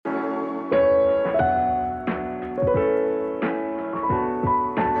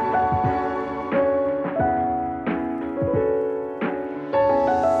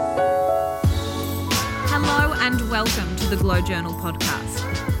the Glow Journal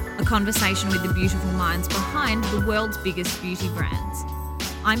podcast, a conversation with the beautiful minds behind the world's biggest beauty brands.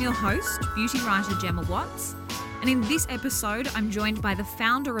 I'm your host, beauty writer Gemma Watts, and in this episode, I'm joined by the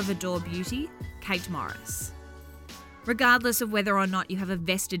founder of Adore Beauty, Kate Morris. Regardless of whether or not you have a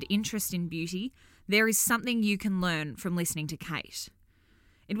vested interest in beauty, there is something you can learn from listening to Kate.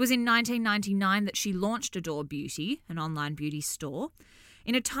 It was in 1999 that she launched Adore Beauty, an online beauty store,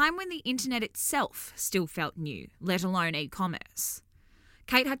 in a time when the internet itself still felt new, let alone e-commerce.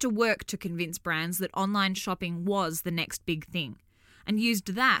 Kate had to work to convince brands that online shopping was the next big thing, and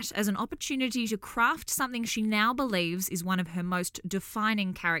used that as an opportunity to craft something she now believes is one of her most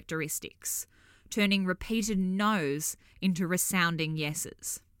defining characteristics, turning repeated no's into resounding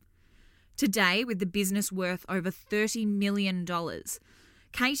yeses. Today, with the business worth over $30 million,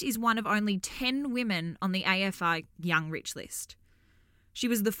 Kate is one of only 10 women on the AFR Young Rich list. She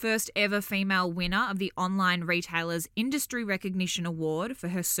was the first ever female winner of the Online Retailer's Industry Recognition Award for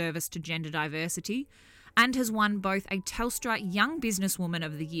her service to gender diversity, and has won both a Telstra Young Businesswoman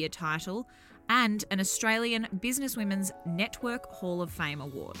of the Year title and an Australian Businesswomen's Network Hall of Fame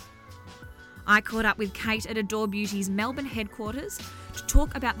award. I caught up with Kate at Adore Beauty's Melbourne headquarters to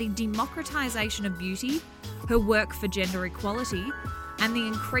talk about the democratisation of beauty, her work for gender equality, and the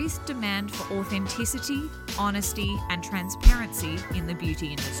increased demand for authenticity, honesty, and transparency in the beauty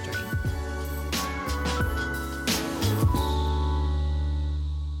industry.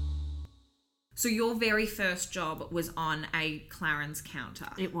 So your very first job was on a Clarins counter.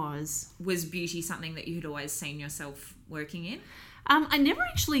 It was. Was beauty something that you had always seen yourself working in? I never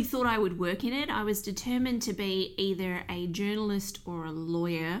actually thought I would work in it. I was determined to be either a journalist or a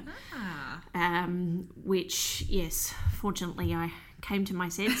lawyer, which, yes, fortunately I came to my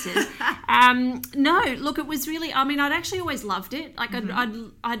senses. No, look, it was really, I'd actually always loved it. Like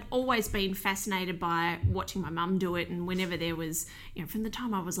I'd always been fascinated by watching my mum do it, and whenever there was, from the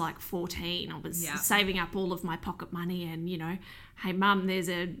time I was like 14, I was saving up all of my pocket money and, hey mum, there's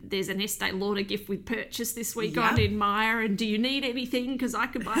an Estee Lauder gift with purchase this week on in Myer, and do you need anything? Because I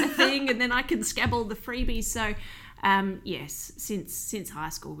could buy a thing and then I can scab all the freebies. So yes, since high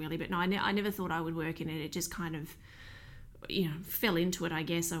school really, but no, I never thought I would work in it. It just kind of, fell into it, I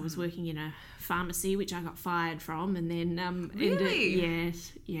guess. I was working in a pharmacy, which I got fired from, and then Really?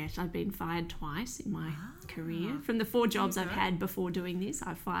 Yes, I've been fired twice in my career. From the 4 jobs I've had before doing this,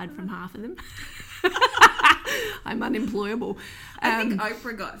 I've fired from half of them. I'm unemployable. I think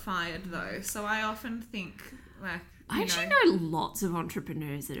Oprah got fired though, so I often think like, I actually know lots of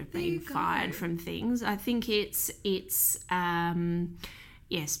entrepreneurs that have been fired from things. I think it's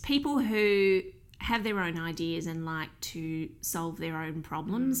people who have their own ideas and like to solve their own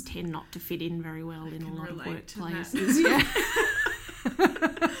problems tend not to fit in very well in a lot of workplaces.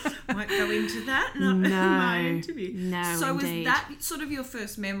 Won't go into that in my interview. No, so indeed. Was that sort of your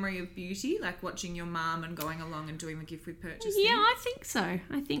first memory of beauty, like watching your mum and going along and doing the gift with purchase thing? Yeah, I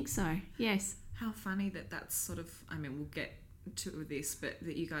think so. Yes. How funny that's sort of, we'll get to this, but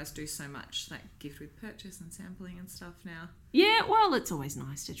that you guys do so much like gift with purchase and sampling and stuff now. Yeah, well, it's always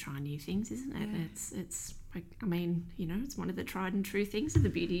nice to try new things, isn't it? Yeah. It's it's one of the tried and true things of the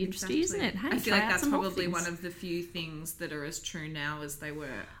beauty industry, isn't it? Hey, I feel like that's probably one of the few things that are as true now as they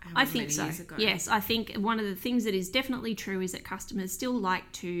were many years ago. Yes, I think one of the things that is definitely true is that customers still like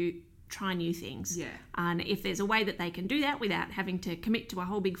to try new things. Yeah. And if there's a way that they can do that without having to commit to a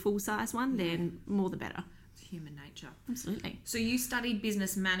whole big full-size one, then more the better. Human nature. Absolutely. So you studied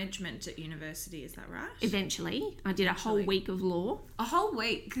business management at university, is that right? Eventually. I did a whole week of law. A whole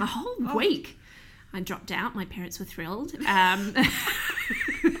week? A whole week. I dropped out. My parents were thrilled.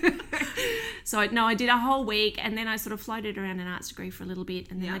 So, I did a whole week, and then I sort of floated around an arts degree for a little bit,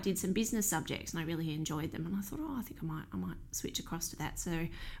 and then I did some business subjects, and I really enjoyed them, and I thought, I think I might switch across to that. So,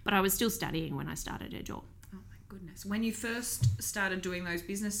 but I was still studying when I started Adore. Oh my goodness. When you first started doing those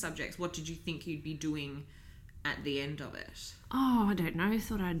business subjects, what did you think you'd be doing at the end of it? Oh, I don't know. I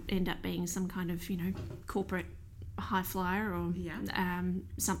thought I'd end up being some kind of, corporate high flyer or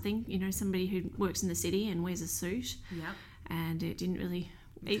something, somebody who works in the city and wears a suit. Yeah. And it didn't really,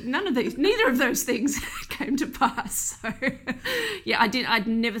 neither of those things came to pass. So, I'd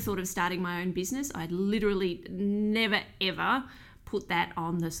never thought of starting my own business. I'd literally never, ever put that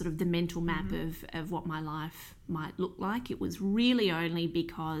on the sort of the mental map of what my life might look like. It was really only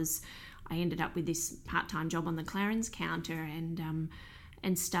because I ended up with this part-time job on the Clarins counter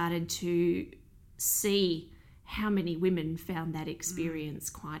and started to see how many women found that experience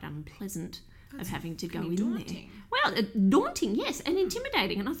quite unpleasant of having to go in daunting. there. Well, daunting, yes, and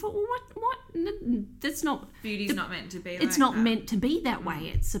intimidating. And I thought, well, what that's not... Beauty's not meant to be It's like not that. meant to be that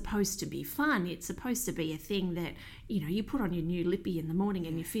way. It's supposed to be fun. It's supposed to be a thing that, you put on your new lippy in the morning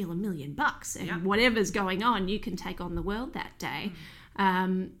and you feel $1 million, and whatever's going on, you can take on the world that day.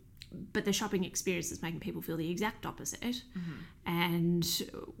 But the shopping experience is making people feel the exact opposite. And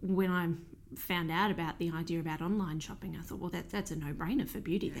when I found out about the idea about online shopping, I thought, well, that's a no-brainer for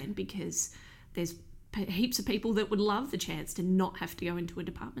beauty then, because there's heaps of people that would love the chance to not have to go into a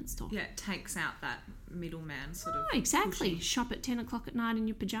department store. Yeah, it takes out that middleman sort of... exactly. pushing. Shop at 10 o'clock at night in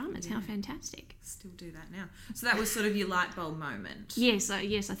your pyjamas. How fantastic. Still do that now. So that was sort of your light bulb moment. Yes, I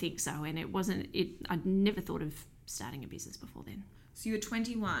think so. And I'd never thought of starting a business before then. So you were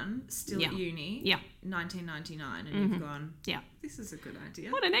 21, still at uni, 1999, and you've gone, this is a good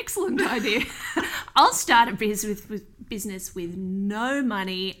idea. What an excellent idea. I'll start a business with no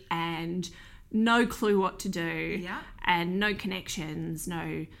money and no clue what to do, and no connections,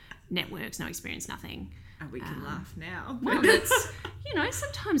 no networks, no experience, nothing. And we can laugh now. Well, it's,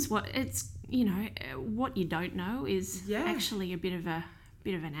 sometimes what you don't know is actually a bit of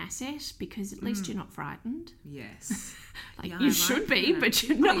an asset, because at least you're not frightened. Yes. You should be, but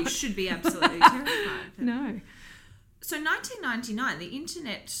you're not. You should be absolutely terrified. No. So 1999, the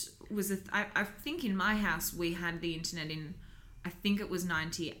internet was I think in my house we had the internet in, I think it was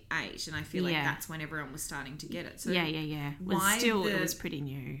 98, and I feel like that's when everyone was starting to get it. So It was pretty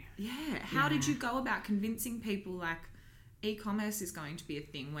new. Yeah. How did you go about convincing people like e-commerce is going to be a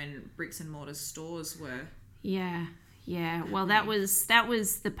thing when bricks and mortar stores were? Yeah. Yeah, well, that was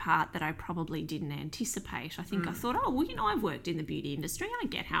the part that I probably didn't anticipate. I think I thought, I've worked in the beauty industry. I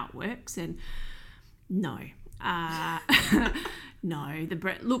get how it works. And no. No.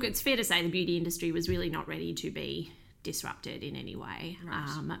 Look, it's fair to say the beauty industry was really not ready to be disrupted in any way,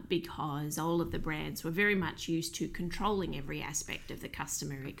 because all of the brands were very much used to controlling every aspect of the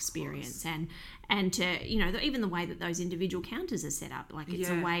customer experience, and to even the way that those individual counters are set up, like it's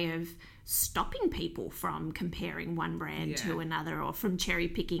a way of stopping people from comparing one brand to another, or from cherry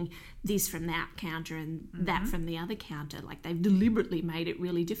picking this from that counter and that from the other counter. Like they've deliberately made it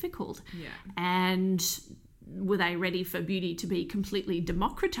really difficult. And were they ready for beauty to be completely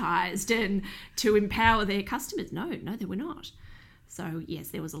democratized and to empower their customers? No, they were not. So yes,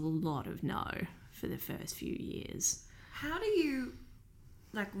 there was a lot of no for the first few years. How do you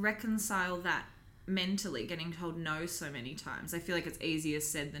reconcile that mentally, getting told no so many times? I feel like it's easier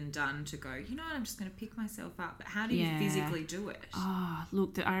said than done to go, I'm just going to pick myself up. But how do you physically do it? Oh,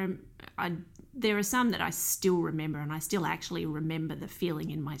 look, there are some that I still remember, and I still actually remember the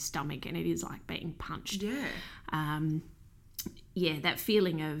feeling in my stomach, and it is like being punched. That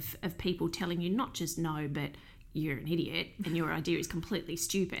feeling of people telling you not just no, but you're an idiot and your idea is completely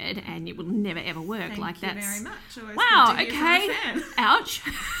stupid and it will never ever work. Thank you very much. Always wow, good to hear from a fan. Ouch.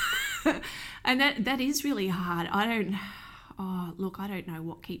 And that is really hard. I don't know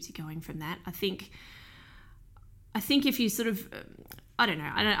what keeps you going from that. I think if you sort of,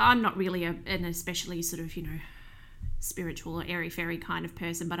 I'm not really an especially sort of, spiritual or airy-fairy kind of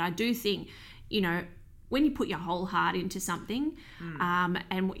person, but I do think, when you put your whole heart into something,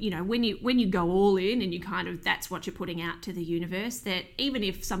 and when you go all in and you kind of, that's what you're putting out to the universe, that even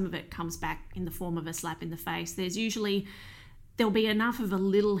if some of it comes back in the form of a slap in the face, there'll be enough of a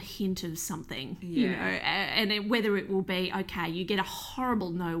little hint of something, and whether it will be, okay, you get a horrible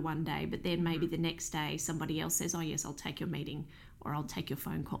no one day, but then maybe the next day somebody else says, oh yes, I'll take your meeting, or I'll take your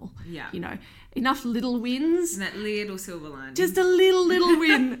phone call. Enough little wins. And that little silver lining. Just a little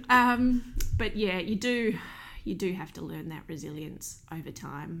win. But yeah, you do have to learn that resilience over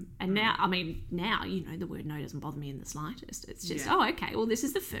time. And now, the word no doesn't bother me in the slightest. It's just, okay, well, this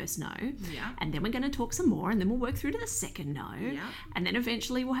is the first no. Yeah. And then we're going to talk some more, and then we'll work through to the second no. Yeah. And then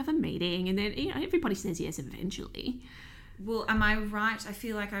eventually we'll have a meeting, and then, everybody says yes eventually. Well, am I right? I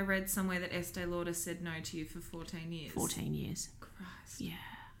feel like I read somewhere that Estee Lauder said no to you for 14 years. 14 years. Christ. Yeah.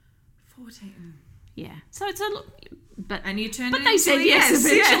 14. Yeah. So it's and you turned but it they into said a yes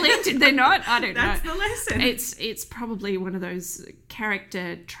eventually. Yeah. Did they not? I don't know. That's the lesson. It's probably one of those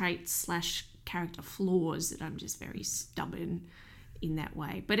character traits / character flaws that I'm just very stubborn in that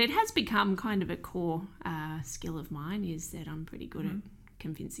way. But it has become kind of a core skill of mine, is that I'm pretty good at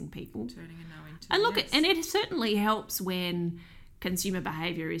convincing people. Turning a no into and look, yes. And it certainly helps when consumer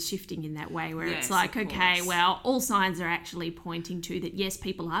behaviour is shifting in that way, where Yes, it's like, of okay, course. well, all signs are actually pointing to that, yes,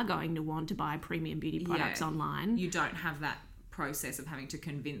 people are going to want to buy premium beauty products online. You don't have that process of having to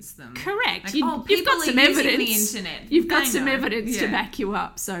convince them. Correct. Like, You've people got some are using evidence. the internet. You've got They some know. evidence to Yeah. back you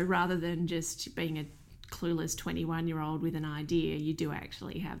up. So rather than just being a clueless 21-year-old with an idea, you do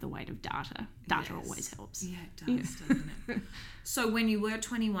actually have the weight of data. Data always helps. Yeah, it does, doesn't it? So when you were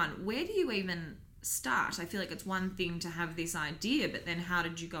 21, where do you even start? I feel like it's one thing to have this idea, but then how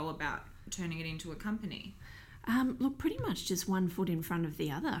did you go about turning it into a company? Look, pretty much just one foot in front of the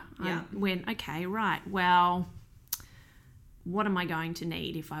other. Yeah. I went, okay, right, well, what am I going to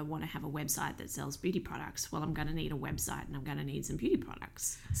need if I want to have a website that sells beauty products? Well, I'm going to need a website and I'm going to need some beauty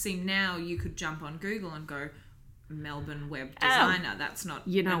products. See, now you could jump on Google and go, Melbourne web designer. That's not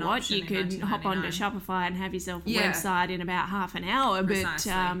You know an what? option You in could hop onto 1999. Shopify and have yourself a Yeah. website in about half an hour.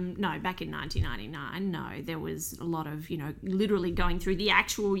 Precisely. But no, back in 1999, no, there was a lot of, literally going through the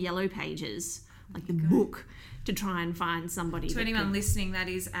actual yellow pages, like the book, to try and find somebody. To that anyone could- listening, that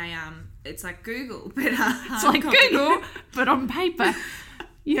is it's like Google, but It's like Google, but on paper.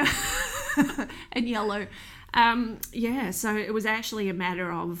 Yeah. And yellow. So it was actually a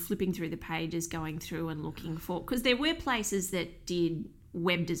matter of flipping through the pages, going through and looking for, because there were places that did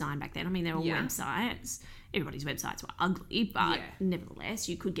web design back then. I mean, there were Yeah. websites. Everybody's websites were ugly, but Yeah. nevertheless,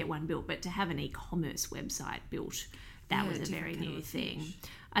 you could get one built. But to have an e-commerce website built, that was a different very kettle new of thing. fish.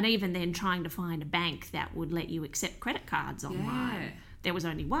 And even then, trying to find a bank that would let you accept credit cards online, Yeah. there was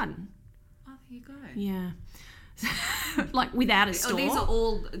only one. Oh, there you go. Yeah. Like without a store. Oh, these are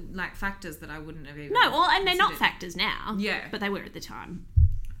all like factors that I wouldn't have even. No, well, and they're not considered. factors now. Yeah. But they were at the time.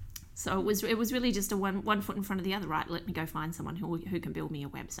 So it was really just a one foot in front of the other, right? Let me go find someone who can build me a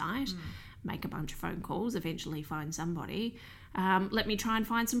website, make a bunch of phone calls, eventually find somebody. Let me try and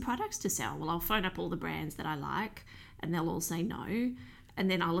find some products to sell. Well, I'll phone up all the brands that I like and they'll all say no. And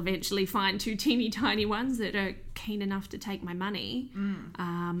then I'll eventually find two teeny tiny ones that are keen enough to take my money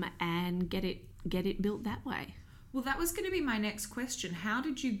and get it built that way. Well, that was going to be my next question. How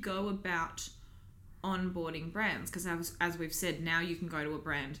did you go about onboarding brands? Because as we've said, now you can go to a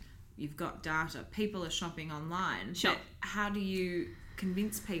brand, you've got data, people are shopping online. Sure. But how do you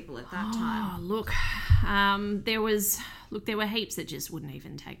convince people at that time? Oh, look, there were heaps that just wouldn't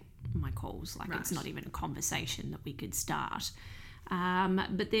even take my calls. Like it's Right. not even a conversation that we could start.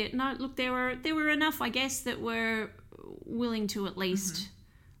 But there were enough, I guess, that were willing to at least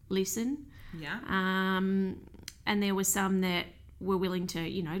listen. Yeah. And there were some that were willing to,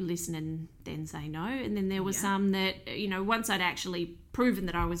 listen and then say no. And then there were some that, once I'd actually proven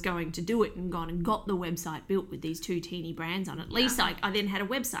that I was going to do it and gone and got the website built with these two teeny brands on it, at least I then had a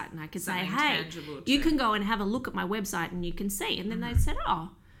website and I could say, Something hey, tangible you to- can go and have a look at my website and you can see. And then they said,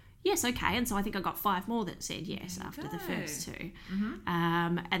 oh, yes, okay. And so I think I got 5 more that said yes after the first 2.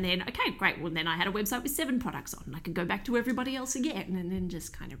 And then, okay, great. Well, then I had a website with 7 products on and I could go back to everybody else again and then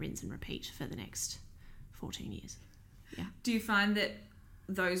just kind of rinse and repeat for the next 14 years. Yeah. Do you find that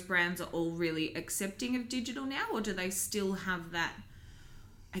those brands are all really accepting of digital now, or do they still have that,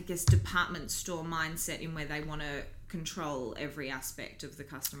 I guess, department store mindset in where they want to control every aspect of the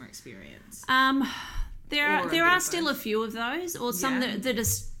customer experience? There Or a bit are of still both. a few of those, or some Yeah. that are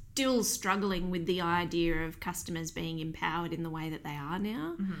still struggling with the idea of customers being empowered in the way that they are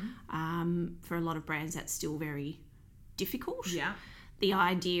now. For a lot of brands, that's still very difficult. Yeah. The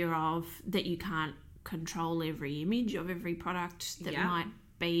idea of that you can't control every image of every product that Yeah. might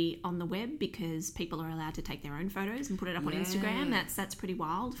be on the web because people are allowed to take their own photos and put it up on Instagram. That's pretty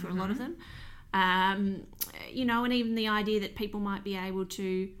wild for a lot of them. And even the idea that people might be able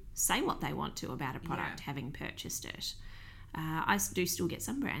to say what they want to about a product having purchased it. I do still get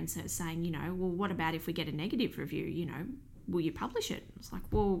some brands that are saying, well, what about if we get a negative review? Will you publish it? It's like,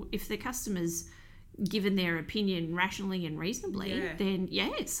 well, if the customer's given their opinion rationally and reasonably, then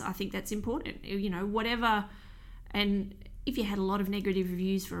yes, I think that's important. Whatever. And if you had a lot of negative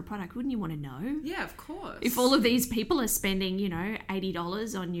reviews for a product, wouldn't you want to know? Yeah, of course. If all of these people are spending,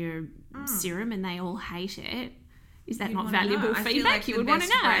 $80 on your serum and they all hate it, is that You'd not wanna know. valuable I feel feedback? like You the would want to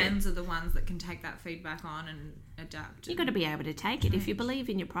best know. brands are the ones that can take that feedback on and adapt. You've got to be able to take it. If you believe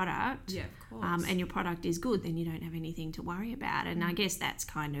in your product, Yeah, of course. and your product is good, then you don't have anything to worry about. And I guess that's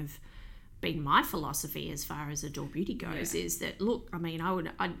kind of been my philosophy as far as Adore Beauty goes, is that, look, I mean,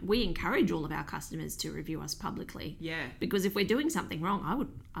 we encourage all of our customers to review us publicly. Yeah. Because if we're doing something wrong,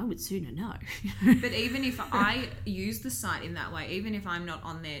 I would sooner know. But even if I use the site in that way, even if I'm not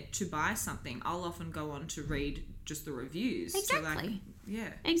on there to buy something, I'll often go on to read just the reviews. Exactly. So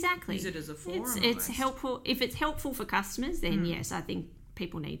Exactly. use it as a forum. It's almost. helpful. If it's helpful for customers, then yes, I think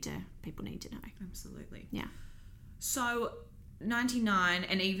people need to know. Absolutely. Yeah. So 99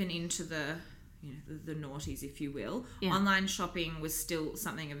 and even into the noughties, if you will, Yeah. online shopping was still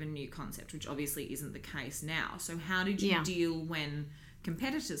something of a new concept, which obviously isn't the case now. So how did you Yeah. deal when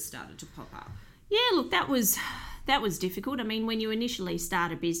competitors started to pop up? Yeah, look, that was difficult. I mean, when you initially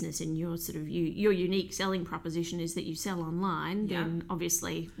start a business and your your unique selling proposition is that you sell online, then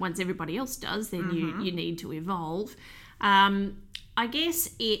obviously once everybody else does, then you need to evolve. I guess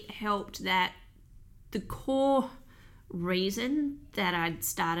it helped that the core reason that I'd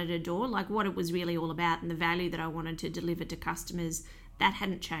started Adore, like what it was really all about and the value that I wanted to deliver to customers, that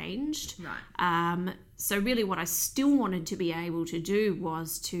hadn't changed. Right. So really what I still wanted to be able to do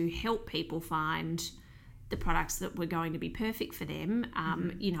was to help people find the products that were going to be perfect for them,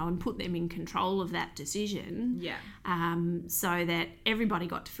 you know, and put them in control of that decision. Yeah. So that everybody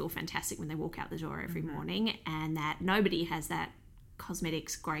got to feel fantastic when they walk out the door every morning, and that nobody has that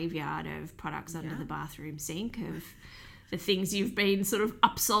cosmetics graveyard of products under the bathroom sink of the things you've been sort of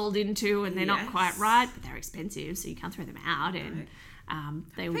upsold into and they're not quite right, but they're expensive, so you can't throw them out. And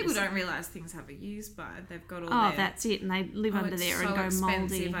people don't realise things have a use by. They've got all their... that's it, and they live under there and go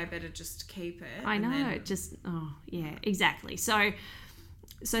mouldy. I better just keep it. I know, exactly. So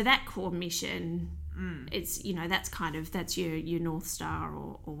that core mission, it's, you know, that's your North Star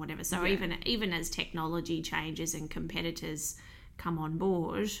or whatever. So even as technology changes and competitors come on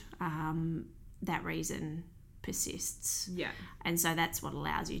board, that reason persists. Yeah. And so that's what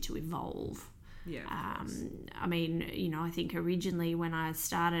allows you to evolve. Yeah. I mean, you know, I think originally when I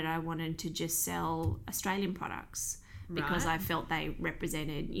started, I wanted to just sell Australian products because I felt they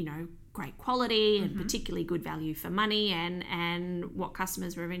represented, you know, great quality and particularly good value for money. And what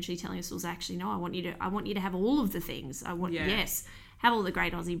customers were eventually telling us was, actually, no, I want you to have all of the things. I want have all the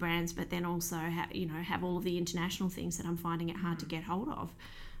great Aussie brands, but then also have all of the international things that I'm finding it hard to get hold of.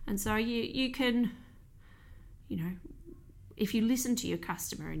 And so you can, you know, if you listen to your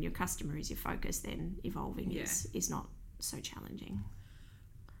customer and your customer is your focus, then evolving is not so challenging.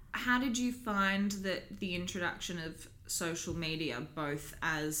 How did you find that the introduction of social media, both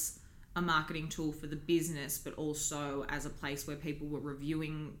as a marketing tool for the business, but also as a place where people were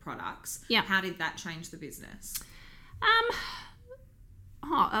reviewing products, how did that change the business?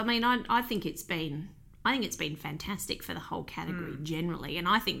 I mean, I think it's been fantastic for the whole category generally, and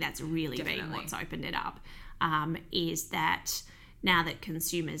I think that's really been what's opened it up. Is that now that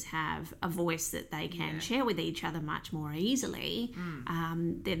consumers have a voice that they can share with each other much more easily,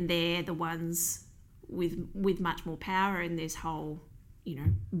 then they're the ones with much more power in this whole, you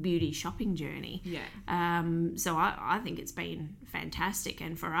know, beauty shopping journey. So I think it's been fantastic,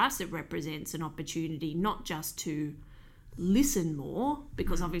 and for us it represents an opportunity not just to listen more,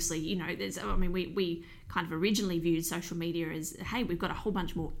 because obviously, you know, we kind of originally viewed social media as, hey, we've got a whole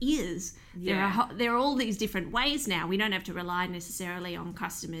bunch more ears. There are all these different ways now. We don't have to rely necessarily on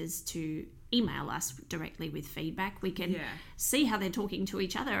customers to email us directly with feedback. We can see how they're talking to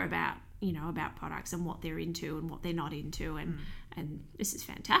each other about products and what they're into and what they're not into, and this is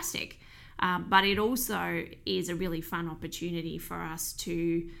fantastic. But it also is a really fun opportunity for us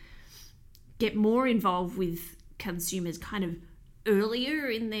to get more involved with consumers kind of earlier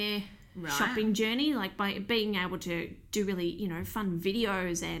in their shopping journey, like by being able to do really, you know, fun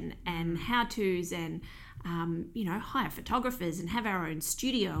videos and how-tos and hire photographers and have our own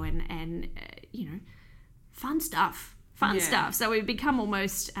studio and fun stuff. So we've become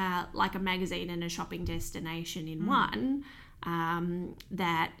almost like a magazine and a shopping destination in one,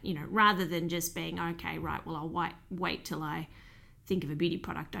 that, you know, rather than just being, okay, right, well, I'll wait till I think of a beauty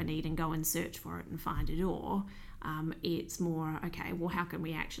product I need and go and search for it and find it, or it's more, okay, well, how can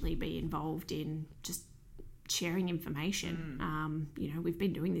we actually be involved in just sharing information? We've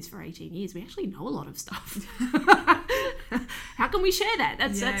been doing this for 18 years. We actually know a lot of stuff. How can we share that?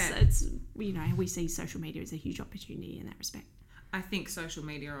 That's we see social media as a huge opportunity in that respect. I think social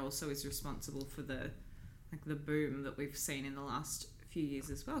media also is responsible for the boom that we've seen in the last few years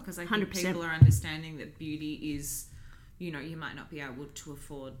as well, because I think 100%. people are understanding that beauty is, you know, you might not be able to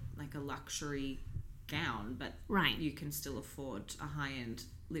afford like a luxury gown, but you can still afford a high-end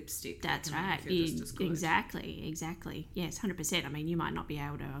lipstick. That's right. Exactly. Yes, 100%. I mean, you might not be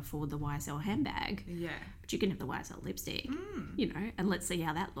able to afford the YSL handbag, but you can have the YSL lipstick, you know, and let's see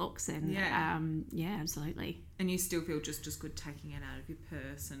how that looks. And absolutely. And you still feel just as good taking it out of your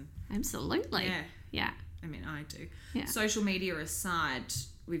purse. And absolutely. Yeah. I mean, I do. Yeah. Social media aside,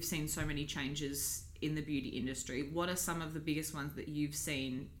 we've seen so many changes in the beauty industry. What are some of the biggest ones that you've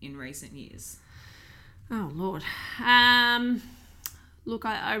seen in recent years? Oh, Lord. Look,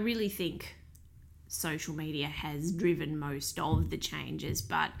 I really think social media has driven most of the changes,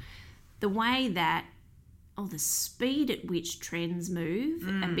 but the way that, the speed at which trends move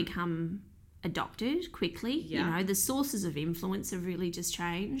and become adopted quickly. Yeah. You know, the sources of influence have really just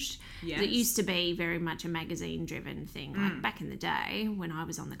changed. Yes. It used to be very much a magazine-driven thing. Like back in the day when I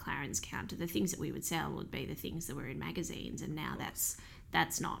was on the Clarence counter, the things that we would sell would be the things that were in magazines, and now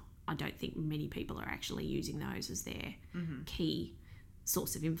that's not. I don't think many people are actually using those as their key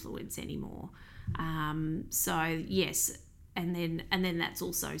source of influence anymore. So yes, and then that's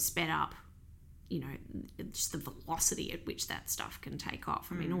also sped up, you know, just the velocity at which that stuff can take off.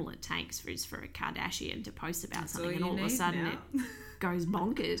 I mean, all it takes is for a Kardashian to post about something, and all of a sudden it goes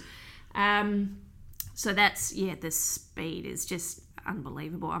bonkers. So that's, the speed is just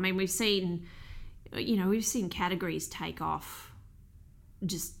unbelievable. I mean, we've seen categories take off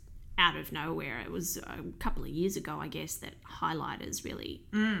just out of nowhere. It was a couple of years ago, I guess, that highlighters really,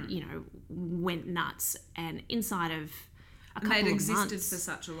 went nuts, and inside of a couple of months, they'd existed for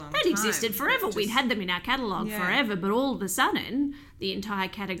such a long time. They'd existed forever. We'd had them in our catalogue forever, but all of a sudden, the entire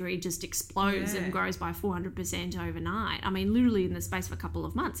category just explodes and grows by 400% overnight. I mean, literally in the space of a couple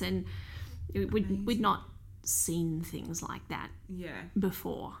of months, and we'd not seen things like that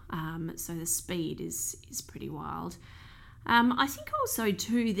before. So the speed is pretty wild. I think also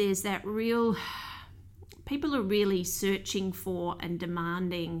too, there's that real, people are really searching for and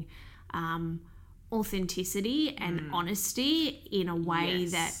demanding authenticity and honesty in a way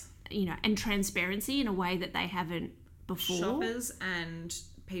that, and transparency in a way that they haven't before. Shoppers and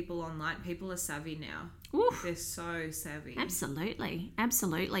people online, people are savvy now. Oof. They're so savvy. Absolutely.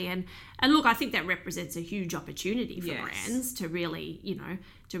 And look, I think that represents a huge opportunity for brands to really,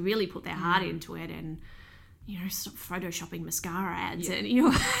 to really put their heart into it, and stop photoshopping mascara ads, and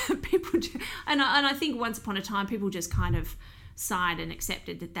people and I think once upon a time people just kind of sighed and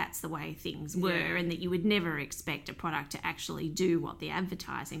accepted that that's the way things were, and that you would never expect a product to actually do what the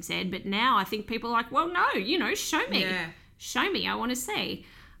advertising said. But now I think people are like, well, no, show me, I want to see.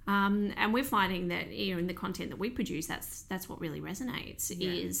 And we're finding that in the content that we produce, that's what really resonates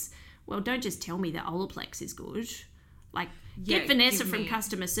is, well, don't just tell me that Olaplex is good. Like, get Vanessa from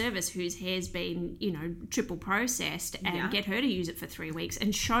customer service, whose hair's been, triple processed, and get her to use it for 3 weeks,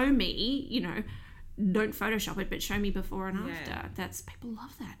 and show me, don't Photoshop it, but show me before and after. People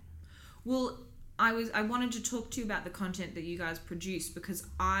love that. Well, I wanted to talk to you about the content that you guys produce, because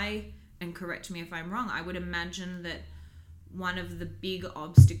and correct me if I'm wrong, I would imagine that one of the big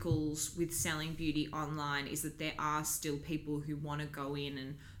obstacles with selling beauty online is that there are still people who want to go in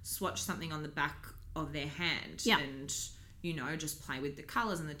and swatch something on the back of their hand and just play with the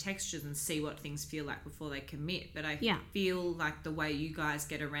colours and the textures and see what things feel like before they commit. But I feel like the way you guys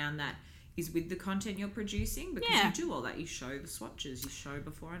get around that is with the content you're producing, because you do all that. You show the swatches, you show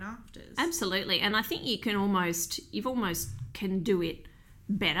before and afters. Absolutely. And I think you almost can do it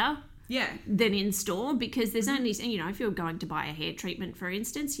better than in store, because there's only, if you're going to buy a hair treatment, for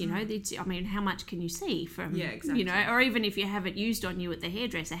instance, how much can you see from, exactly. Or even if you have it used on you at the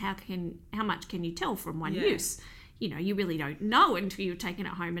hairdresser, how much can you tell from one use? You really don't know until you've taken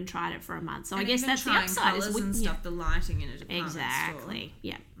it home and tried it for a month. So and I guess that's the upside. Colours and stuff, the lighting in a department exactly.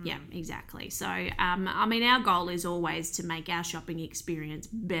 store. Yeah, exactly. So, our goal is always to make our shopping experience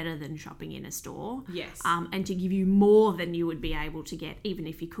better than shopping in a store. Yes. And to give you more than you would be able to get, even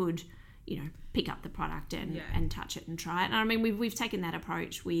if you could, pick up the product and touch it and try it. And I mean, we've taken that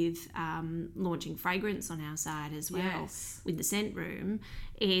approach with launching fragrance on our side as well, with the Scent Room,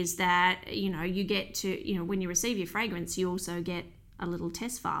 is that, you get to, when you receive your fragrance, you also get a little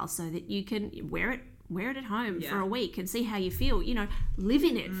test file so that you can wear it at home for a week and see how you feel, live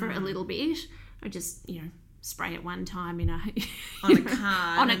in it for a little bit, or just, spray it one time in on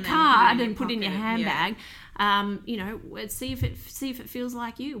a card and put it in your handbag. See if it feels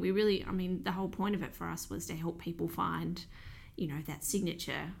like you. We really, the whole point of it for us was to help people find, that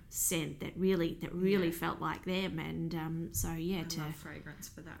signature scent that really felt like them. And I love fragrance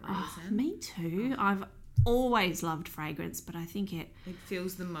for that reason. Me too. I've always loved fragrance, but I think it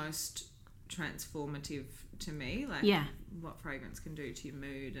feels the most transformative to me, what fragrance can do to your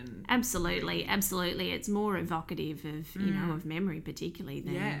mood. And absolutely it's more evocative of of memory particularly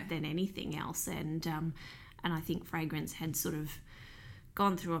than anything else, and I think fragrance had sort of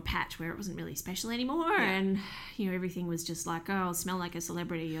gone through a patch where it wasn't really special anymore, and everything was just like, oh, I'll smell like a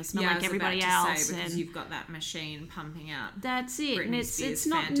celebrity, or smell like everybody else, because you've got that machine pumping out. That's it. Britney And Spears it's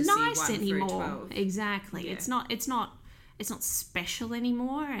not Fantasy nice 1 anymore. through 12. Exactly. It's not special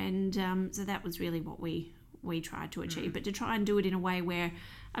anymore, and so that was really what we tried to achieve, but to try and do it in a way where,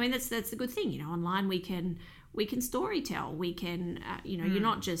 that's the good thing, online we can story tell, we can you're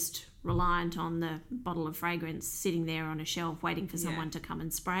not just reliant on the bottle of fragrance sitting there on a shelf waiting for someone to come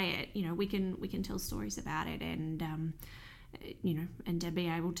and spray it. We can tell stories about it, and and to be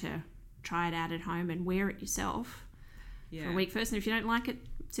able to try it out at home and wear it yourself for a week first. And if you don't like it,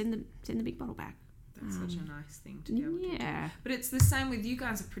 send the big bottle back. That's such a nice thing to be able to do. Yeah. But it's the same with you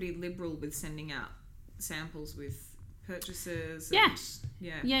guys are pretty liberal with sending out samples with purchases. Yeah,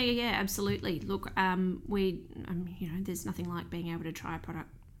 absolutely. Look, there's nothing like being able to try a product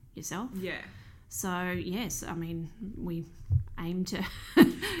yourself. Yeah. So yes, I mean, we aim to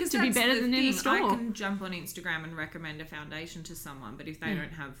to be better than in the store. I can jump on Instagram and recommend a foundation to someone, but if they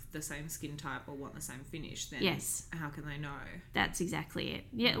don't have the same skin type or want the same finish, then how can they know? That's exactly it.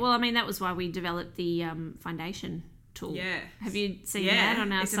 Yeah, well, I mean, that was why we developed the foundation tool. Yeah. Have you seen that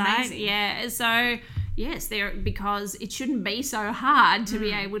on our site? Amazing. Yeah. So yes, because it shouldn't be so hard to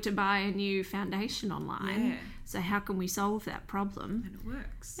be able to buy a new foundation online. Yeah. So how can we solve that problem? And it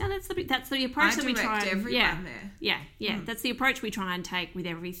works. Yeah, that's the approach that we try. Everyone there. Yeah. That's the approach we try and take with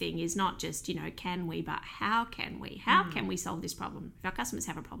everything. Is not just can we, but how can we? How can we solve this problem? If our customers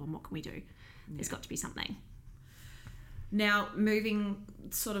have a problem, what can we do? There's got to be something. Now, moving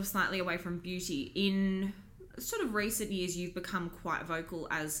sort of slightly away from beauty, in sort of recent years, you've become quite vocal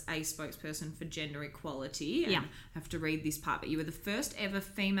as a spokesperson for gender equality. And I have to read this part, but you were the first ever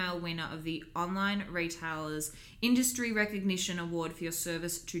female winner of the Online Retailers Industry Recognition Award for your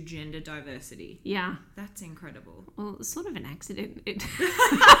service to gender diversity. Yeah. That's incredible. Well, it's sort of an accident.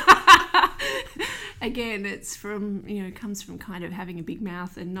 Again, it's from, comes from kind of having a big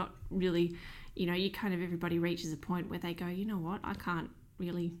mouth and not really, everybody reaches a point where they go, you know what, I can't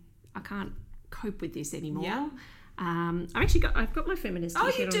cope with this anymore. Yeah. I've got my feminist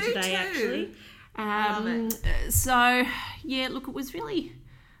t-shirt on today too. Actually. Love it. So yeah, look, it was really,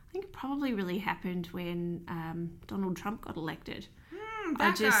 I think it probably really happened when Donald Trump got elected.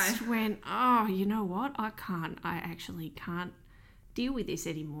 I just went, oh, you know what? I actually can't deal with this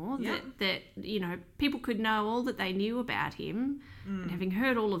anymore. Yeah. That people could know all that they knew about him, and having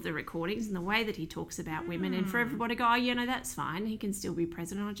heard all of the recordings and the way that he talks about women, and for everybody to go, oh, that's fine, he can still be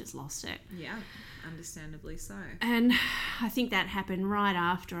president. I just lost it. Yeah, understandably so. And I think that happened right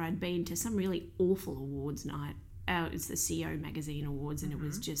after I'd been to some really awful awards night. It was the CEO Magazine Awards, and it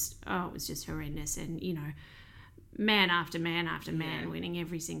was just horrendous. And man after man after man winning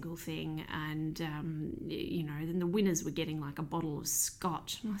every single thing, and then the winners were getting like a bottle of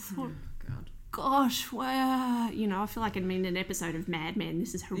scotch, and I thought, gosh, well, I feel like I'm in an episode of Mad Men.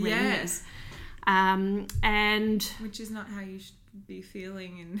 This is horrendous. And which is not how you should be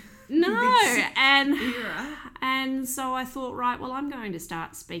feeling in this era. And so I thought, right, well, I'm going to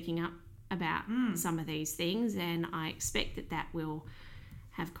start speaking up about some of these things, and I expect that will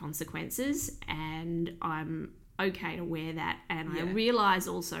have consequences, and I'm okay to wear that. And I realise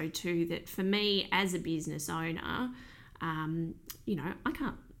also too that for me as a business owner, I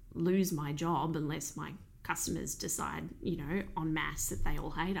can't lose my job unless my customers decide, en masse that they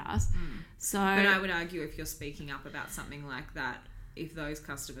all hate us. So, but I would argue if you're speaking up about something like that, if those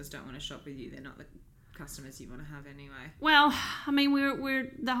customers don't want to shop with you, they're not the customers you want to have anyway. Well, I mean, we're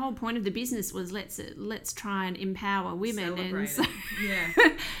the whole point of the business was let's try and empower women. Celebrate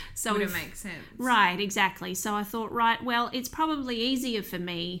so would it make sense? Right, exactly. So I thought, right, well, it's probably easier for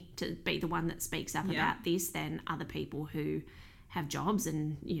me to be the one that speaks up about this than other people who have jobs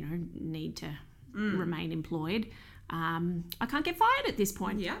and need to remain employed. I can't get fired at this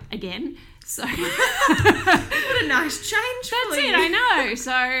point again. So what a nice change for That's you. it, I know.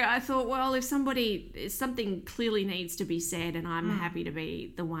 So I thought, well, if something clearly needs to be said, and I'm happy to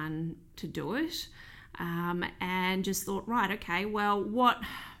be the one to do it. And just thought, right, okay, well,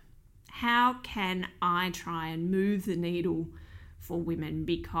 how can I try and move the needle for women?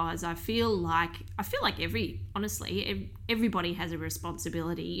 Because I feel like everybody has a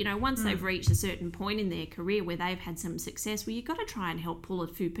responsibility. Once they've reached a certain point in their career where they've had some success, well, you've got to try and help pull a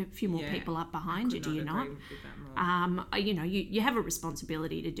few more people up behind you. Do you not? You have a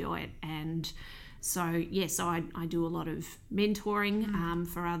responsibility to do it. And so I do a lot of mentoring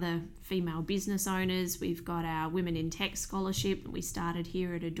for other female business owners. We've got our Women in Tech scholarship that we started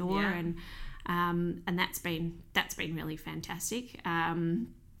here at Adore, and that's been really fantastic. Being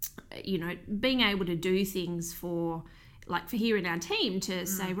able to do things for here in our team to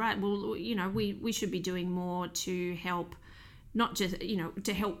say, right, well, we should be doing more to help, not just,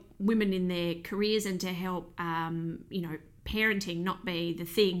 to help women in their careers, and to help, parenting not be the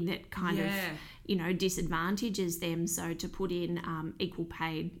thing that kind of, disadvantages them. So to put in equal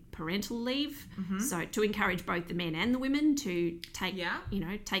paid parental leave, so to encourage both the men and the women to take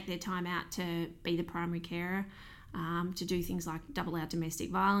their time out to be the primary carer, to do things like double our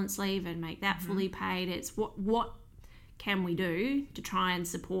domestic violence leave and make that fully paid. It's what can we do to try and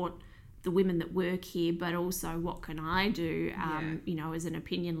support the women that work here, but also what can I do, you know, as an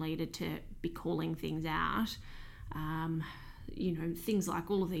opinion leader to be calling things out. You know, things like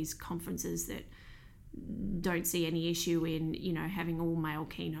all of these conferences that don't see any issue in, you know, having all male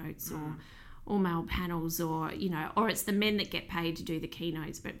keynotes or all male panels, or, you know, or it's the men that get paid to do the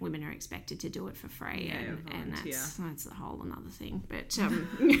keynotes, but women are expected to do it for free. And that's a whole another thing. But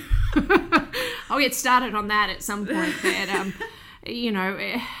I'll get started on that at some point. But, you know,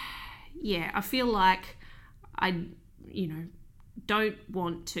 yeah, I feel like I, you know, don't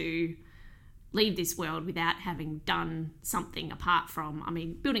want to leave this world without having done something apart from, I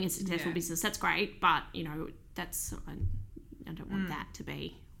mean, building a successful business, that's great, but, you know, that's, I don't want that to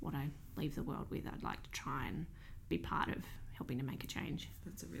be what I leave the world with. I'd like to try and be part of helping to make a change.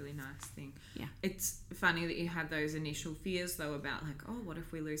 That's a really nice thing. Yeah. It's funny that you had those initial fears, though, about like, oh, what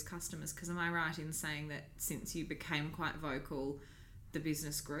if we lose customers? Because am I right in saying that since you became quite vocal, the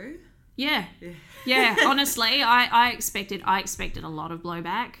business grew? Yeah. Honestly, I expected a lot of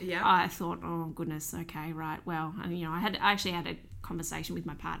blowback. Yeah. I thought, oh goodness, okay, right. Well, and, you know, I actually had a conversation with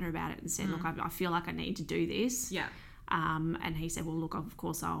my partner about it and said, look, I feel like I need to do this. Yeah. And he said, well, look, of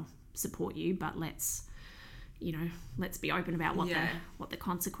course I'll support you, but let's be open about what the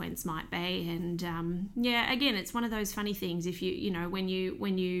consequence might be. And again, it's one of those funny things. If you know, when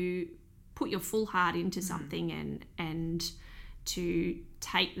you put your full heart into something and to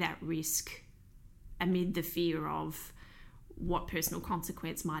take that risk amid the fear of what personal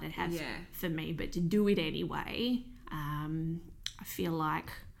consequence might it have for me, but to do it anyway, I feel like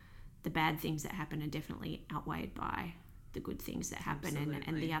the bad things that happen are definitely outweighed by the good things that happen,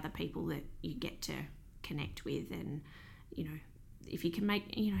 and the other people that you get to connect with. And, you know, if you can make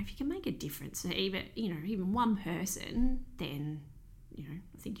a difference, even one person, then, you know,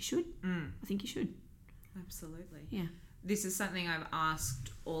 I think you should. I think you should. Absolutely. Yeah. This is something I've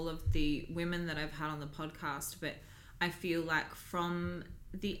asked all of the women that I've had on the podcast, but I feel like from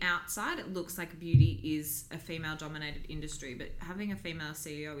the outside, it looks like beauty is a female-dominated industry, but having a female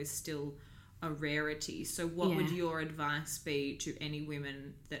CEO is still a rarity. So what would your advice be to any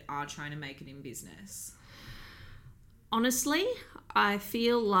women that are trying to make it in business? Honestly, I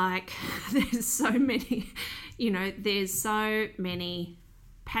feel like there's so many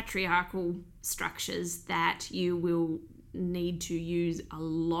patriarchal structures that you will need to use a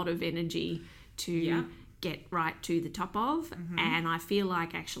lot of energy to get right to the top of. And I feel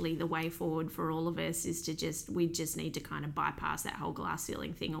like actually the way forward for all of us is we just need to kind of bypass that whole glass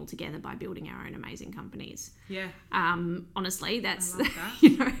ceiling thing altogether by building our own amazing companies. Honestly, that's, I love that.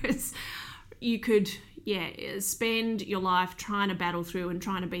 you know, you could spend your life trying to battle through and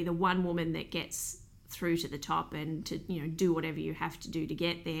trying to be the one woman that gets through to the top and to, you know, do whatever you have to do to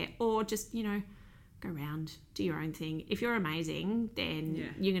get there, or just, you know, go around, do your own thing. If you're amazing,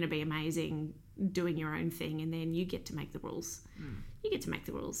 then you're going to be amazing doing your own thing, and then you get to make the rules. You get to make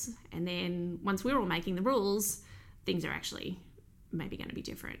the rules, and then once we're all making the rules, things are actually maybe going to be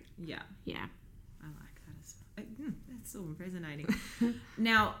different. Yeah. I like that as well. That's all resonating.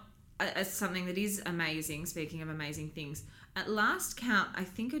 Now, something that is amazing, speaking of amazing things, at last count, I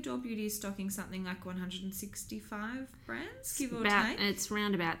think Adore Beauty is stocking something like 165 brands, give or take. It's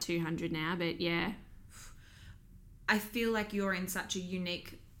around about 200 now, but yeah. I feel like you're in such a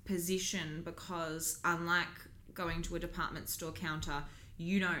unique position because unlike going to a department store counter,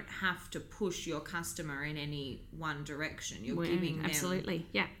 you don't have to push your customer in any one direction. You're giving them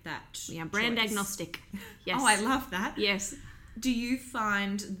that we are brand agnostic. Yes. Oh, I love that. Yes. Do you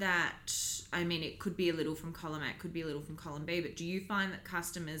find that, I mean, it could be a little from column A, it could be a little from column B, but do you find that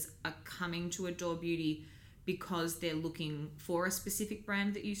customers are coming to Adore Beauty because they're looking for a specific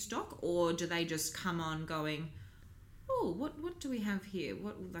brand that you stock, or do they just come on going, oh, what do we have here?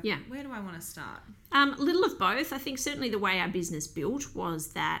 Where do I want to start? A little of both. I think certainly the way our business built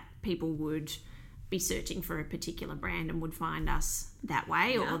was that people would be searching for a particular brand and would find us that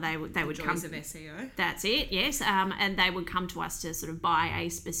way, or they would come. Joys of SEO. That's it. Yes, and they would come to us to sort of buy a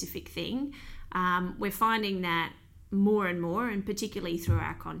specific thing. We're finding that more and more, and particularly through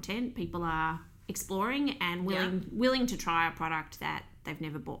our content, people are exploring and willing to try a product that they've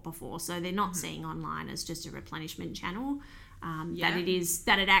never bought before. So they're not seeing online as just a replenishment channel.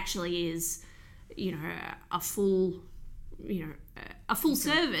 That it actually is, you know, a full a full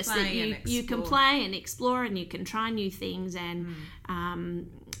service that you can play and explore, and you can try new things. And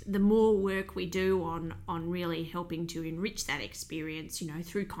the more work we do on really helping to enrich that experience,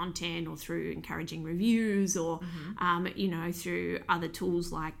 through content or through encouraging reviews or through other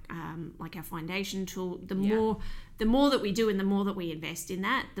tools like our foundation tool, the more that we do and the more that we invest in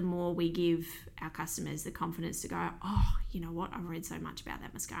that, the more we give our customers the confidence to go, oh, you know what, I've read so much about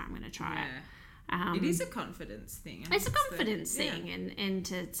that mascara, I'm going to try it. It is a confidence thing. It's a confidence thing, and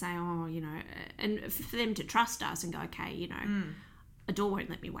to say, oh, and for them to trust us and go, okay, Adore won't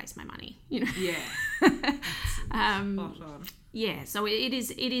let me waste my money, Yeah. Spot on. Yeah, so it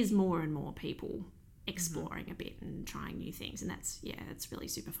is more and more people exploring a bit and trying new things, and it's really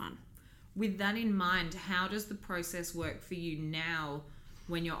super fun. With that in mind, how does the process work for you now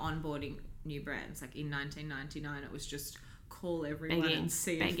when you're onboarding new brands? Like in 1999, it was just call everyone and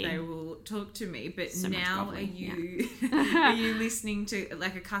see if they will talk to me. But so now are you are you listening to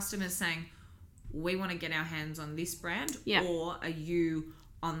like a customer saying, we want to get our hands on this brand, or are you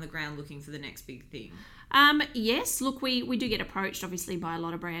on the ground looking for the next big thing? Yes, look, we do get approached obviously by a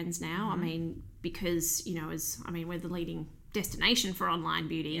lot of brands now. I mean, because we're the leading destination for online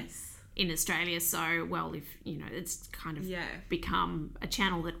beauty in Australia, so if it's kind of become a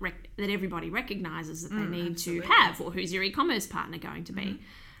channel that everybody recognises that they need to have, or who's your e-commerce partner going to be,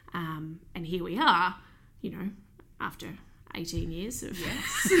 and here we are, after 18 years of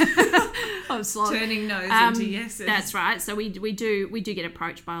of slog. Turning no's into yeses. That's right. So we do get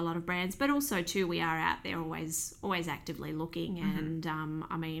approached by a lot of brands, but also too we are out there always actively looking, and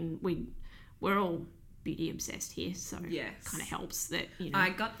we're all beauty obsessed here, so it kind of helps that I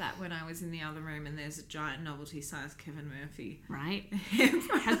got that when I was in the other room and there's a giant novelty size Kevin Murphy. Right.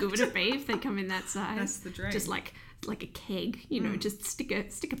 How good would it be if they come in that size? That's the dream. Just like a keg, just stick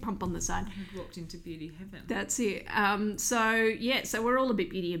a pump on the side. I walked into beauty heaven. That's it. So we're all a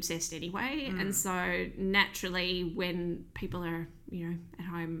bit beauty obsessed anyway, and so naturally when people are at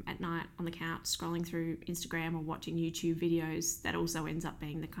home at night on the couch scrolling through Instagram or watching YouTube videos, that also ends up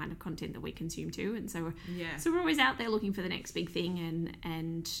being the kind of content that we consume too. And so we're always out there looking for the next big thing,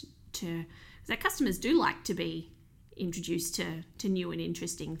 and because our customers do like to be introduced to new and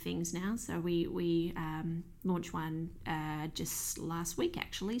interesting things now. So we launched one just last week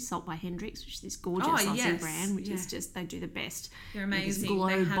actually, Salt by Hendrix, which is this gorgeous Aussie brand, which is just, they do the best. They're amazing.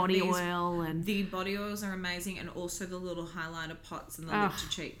 Glow body oil, and the body oils are amazing, and also the little highlighter pots and the lip to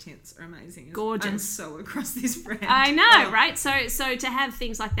cheek tints are amazing. Gorgeous. I'm so across this brand. I know, right? So to have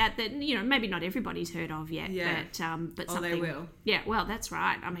things like that maybe not everybody's heard of yet, but something. They will. Yeah, well, that's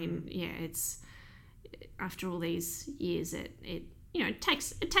right. I mean, it's after all these years, it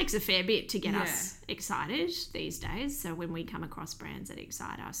takes a fair bit to get us excited these days. So when we come across brands that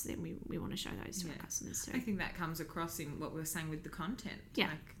excite us, then we want to show those to our customers too. I think that comes across in what we were saying with the content. Yeah.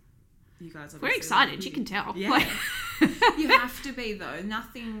 Like, you guys we're excited, you can tell. Yeah. You have to be though.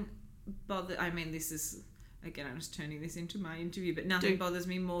 Nothing bothers, I mean, this is, again, I'm just turning this into my interview, but nothing bothers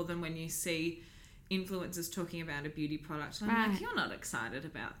me more than when you see influencers talking about a beauty product and I'm like, you're not excited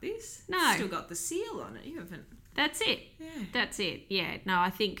about this. No. It's still got the seal on it. You haven't. That's it. Yeah. That's it. Yeah. No, I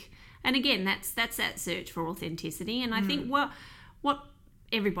think, and again, that's that search for authenticity. And I think what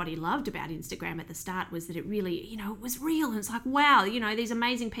everybody loved about Instagram at the start was that it really, it was real. And it's like, wow, these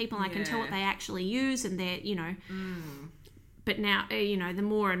amazing people, and I can tell what they actually use, and they're, But now, the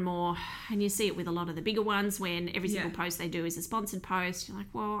more and more, and you see it with a lot of the bigger ones, when every single post they do is a sponsored post. You're like,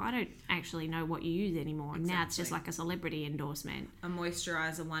 well, I don't actually know what you use anymore. Exactly. Now it's just like a celebrity endorsement. A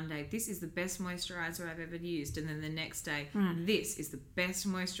moisturiser one day, this is the best moisturiser I've ever used. And then the next day, this is the best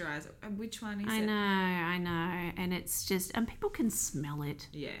moisturiser. Which one is it? I know. And it's just, and people can smell it.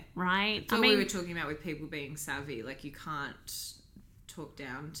 Yeah. Right? That's what we were talking about with people being savvy. Like, you can't talk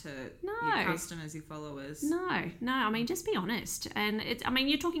down to your customers, your followers. No. I mean, just be honest. And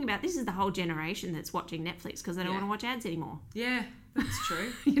you're talking about, this is the whole generation that's watching Netflix because they don't want to watch ads anymore. Yeah, that's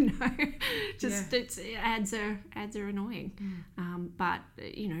true. It's ads are annoying. But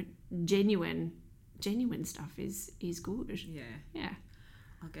genuine stuff is good. Yeah.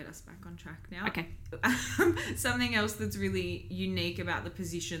 I'll get us back on track now. Okay. Something else that's really unique about the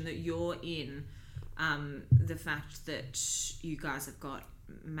position that you're in. The fact that you guys have got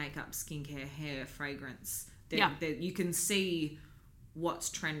makeup, skincare, hair, fragrance, that you can see what's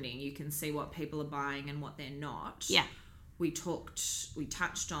trending, you can see what people are buying and what they're not. Yeah. We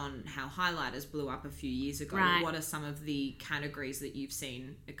touched on how highlighters blew up a few years ago. Right. What are some of the categories that you've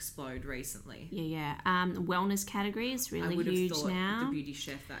seen explode recently? Wellness category is really huge now. The Beauty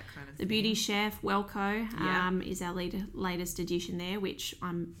Chef, that kind of thing. The Beauty Chef, Wellco, is our latest addition there, which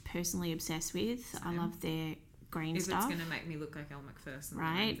I'm personally obsessed with. Same. I love their green if stuff. it's going to make me look like Elle Macpherson, then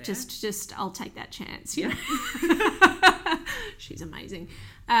I'm Right, there. just I'll take that chance. Yeah. She's amazing.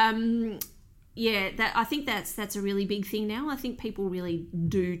 That I think that's a really big thing now. I think people really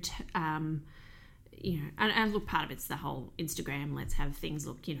do, and look, part of it's the whole Instagram. Let's have things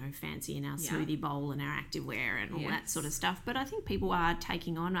look, fancy in our smoothie bowl and our activewear and all that sort of stuff. But I think people are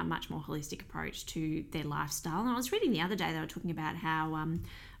taking on a much more holistic approach to their lifestyle. And I was reading the other day, they were talking about how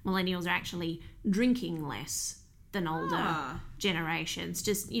millennials are actually drinking less than older generations,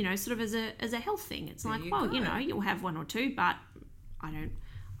 just sort of as a health thing. It's like, well, you'll have one or two, but I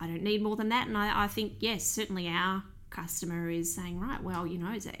don't need more than that. And I think, yes, certainly our customer is saying, right, well,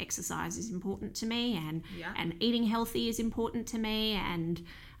 exercise is important to me, and eating healthy is important to me, and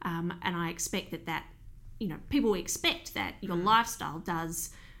I expect that people expect that your lifestyle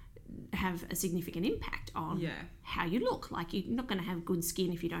does have a significant impact on how you look. Like, you're not going to have good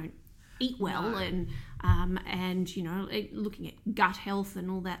skin if you don't eat well, and looking at gut health and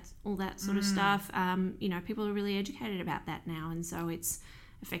all that sort of stuff. People are really educated about that now, and so it's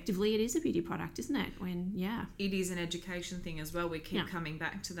effectively it is a beauty product, isn't it? It is an education thing as well. We keep coming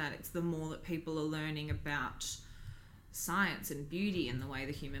back to that. It's the more that people are learning about science and beauty and the way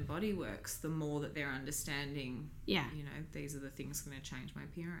the human body works, the more that they're understanding, these are the things going to change my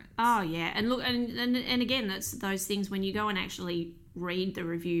appearance. Oh yeah, and look, and again, that's those things when you go and actually read the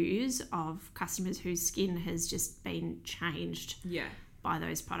reviews of customers whose skin has just been changed by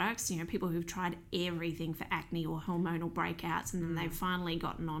those products. People who've tried everything for acne or hormonal breakouts, and then they've finally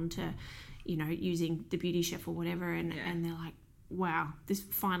gotten on to using the Beauty Chef or whatever, and they're like, wow, this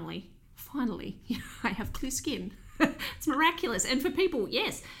finally I have clear skin. It's miraculous. And for people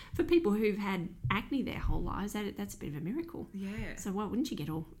who've had acne their whole lives, that's a bit of a miracle. Yeah. So why wouldn't you get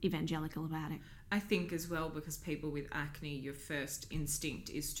all evangelical about it? I think as well, because people with acne, your first instinct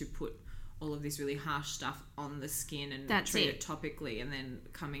is to put all of this really harsh stuff on the skin and treat it topically, and then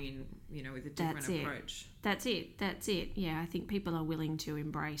coming in, with a different approach. That's it. Yeah, I think people are willing to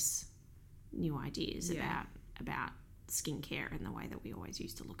embrace new ideas about skincare and the way that we always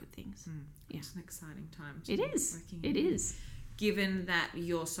used to look at things. It's an exciting time. It is. Given that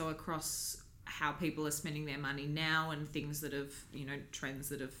you're so across how people are spending their money now and things that have, trends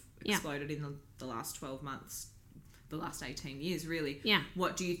that have exploded in the last 12 months, the last 18 years really. Yeah.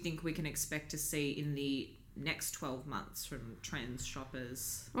 What do you think we can expect to see in the next 12 months from trends,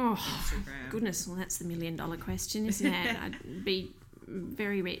 shoppers, Instagram? Goodness, well, that's the $1 million question, isn't it? I'd be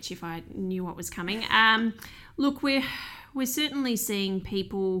very rich if I knew what was coming. Look, we're certainly seeing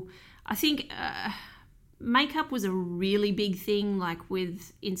people. I think makeup was a really big thing, like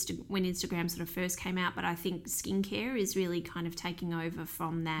with when Instagram sort of first came out. But I think skincare is really kind of taking over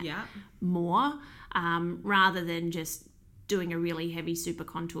from that more, rather than just doing a really heavy, super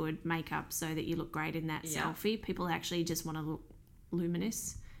contoured makeup so that you look great in that selfie. People actually just want to look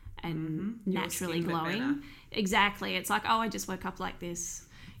luminous and naturally glowing. Exactly. It's like, I just woke up like this,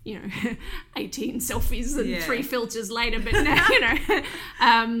 18 selfies and 3 filters later, but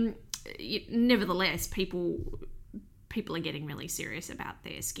now, nevertheless, people are getting really serious about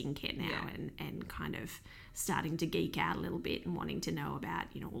their skincare now, and kind of starting to geek out a little bit and wanting to know about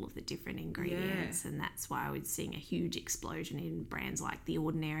all of the different ingredients, and that's why I was seeing a huge explosion in brands like The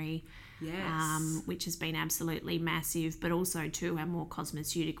Ordinary, which has been absolutely massive, but also too our more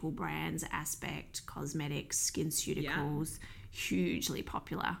cosmeceutical brands, Aspect Cosmetics, SkinCeuticals, hugely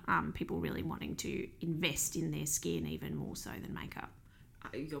popular. People really wanting to invest in their skin even more so than makeup.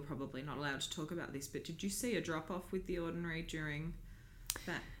 You're probably not allowed to talk about this, but did you see a drop-off with The Ordinary during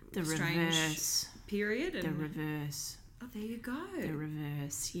that strange period? The reverse. Oh, there you go. The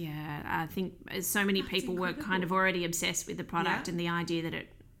reverse, yeah. I think so many people were kind of already obsessed with the product and the idea that it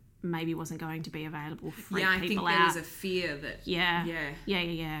maybe wasn't going to be available for people out. I think there was a fear that... Yeah. There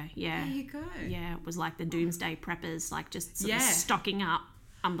you go. Yeah, it was like the doomsday preppers, like just sort of stocking up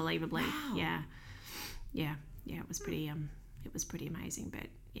unbelievably. Wow. Yeah, it was pretty... It was pretty amazing, but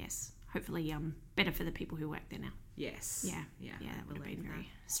yes, hopefully better for the people who work there now. Yes. Yeah, that would have been very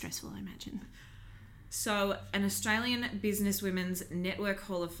stressful, I imagine. So, an Australian Businesswomen's Network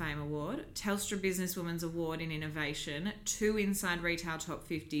Hall of Fame Award, Telstra Businesswoman's Award in Innovation, 2 Inside Retail Top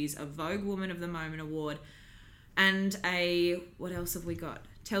 50s, a Vogue Woman of the Moment Award, and what else have we got?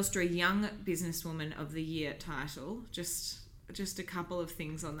 Telstra Young Businesswoman of the Year title. Just a couple of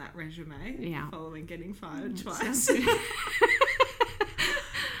things on that resume following getting fired twice.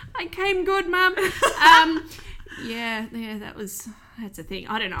 I came good, Mum. That's a thing.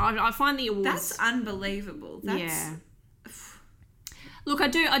 I don't know. I find the awards... That's unbelievable. Look, I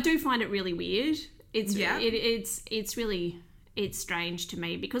do find it really weird. It's really strange to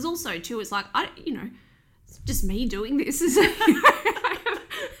me, because also too it's like it's just me doing this.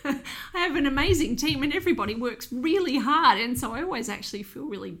 I have an amazing team and everybody works really hard, and so I always actually feel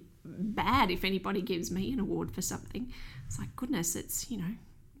really bad if anybody gives me an award for something. It's like, goodness, it's,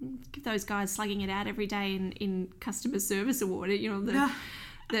 give those guys slugging it out every day in customer service award,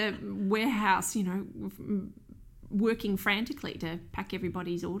 the warehouse, working frantically to pack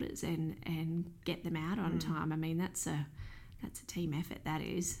everybody's orders and get them out on time. I mean, that's a team effort, that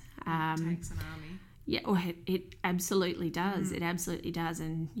is. It takes an army. Yeah, well, it absolutely does. It absolutely does.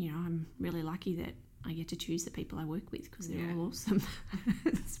 And, I'm really lucky that I get to choose the people I work with because they're all awesome.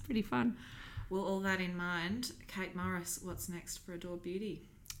 It's pretty fun. Well, all that in mind, Kate Morris, what's next for Adore Beauty?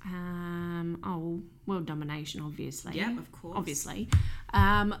 World domination, obviously. Yeah, of course. Obviously.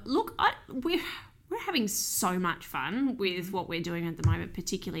 Look, we're having so much fun with what we're doing at the moment,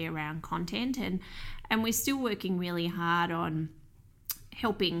 particularly around content, and we're still working really hard on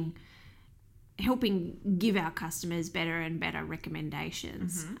helping give our customers better and better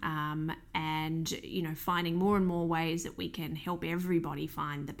recommendations, and finding more and more ways that we can help everybody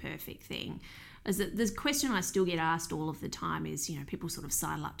find the perfect thing. As the question I still get asked all of the time is, people sort of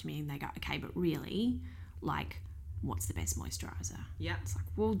sidle up to me and they go, okay, but really, what's the best moisturizer? Yeah. It's like,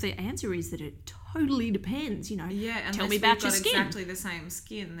 well, the answer is that it totally depends, Yeah, tell me about your skin. Exactly the same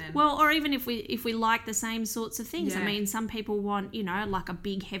skin then. Well, or even if we like the same sorts of things. Yeah. I mean, some people want, like a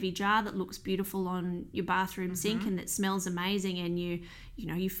big heavy jar that looks beautiful on your bathroom sink and that smells amazing, and you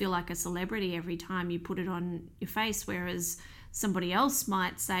feel like a celebrity every time you put it on your face, whereas somebody else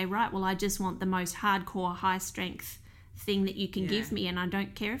might say, right, well, I just want the most hardcore high strength thing that you can give me, and I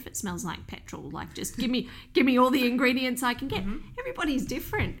don't care if it smells like petrol, just give me all the ingredients I can get. Everybody's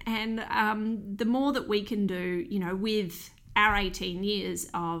different, and the more that we can do, with our 18 years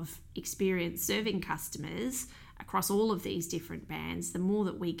of experience serving customers across all of these different brands, the more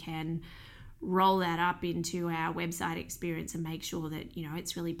that we can roll that up into our website experience and make sure that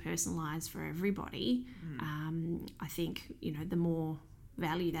it's really personalized for everybody. I think the more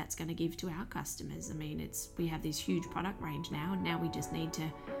value that's going to give to our customers. I mean, we have this huge product range now, and now we just need to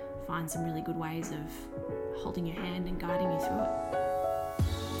find some really good ways of holding your hand and guiding you through it.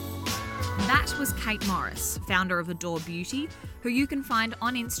 That was Kate Morris, founder of Adore Beauty, who you can find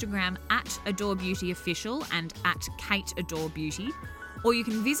on Instagram at Adore Beauty Official and at Kate Adore Beauty, or you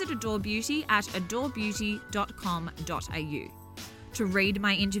can visit Adore Beauty at adorebeauty.com.au. To read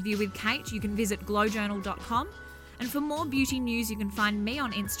my interview with Kate, you can visit glowjournal.com. And for more beauty news, you can find me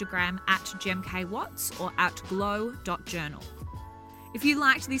on Instagram at gemkwatts or at glow.journal. If you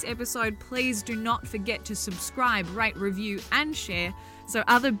liked this episode, please do not forget to subscribe, rate, review, and share so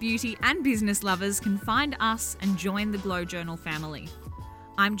other beauty and business lovers can find us and join the Glow Journal family.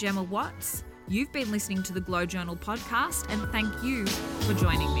 I'm Gemma Watts. You've been listening to the Glow Journal podcast, and thank you for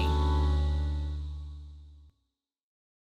joining me.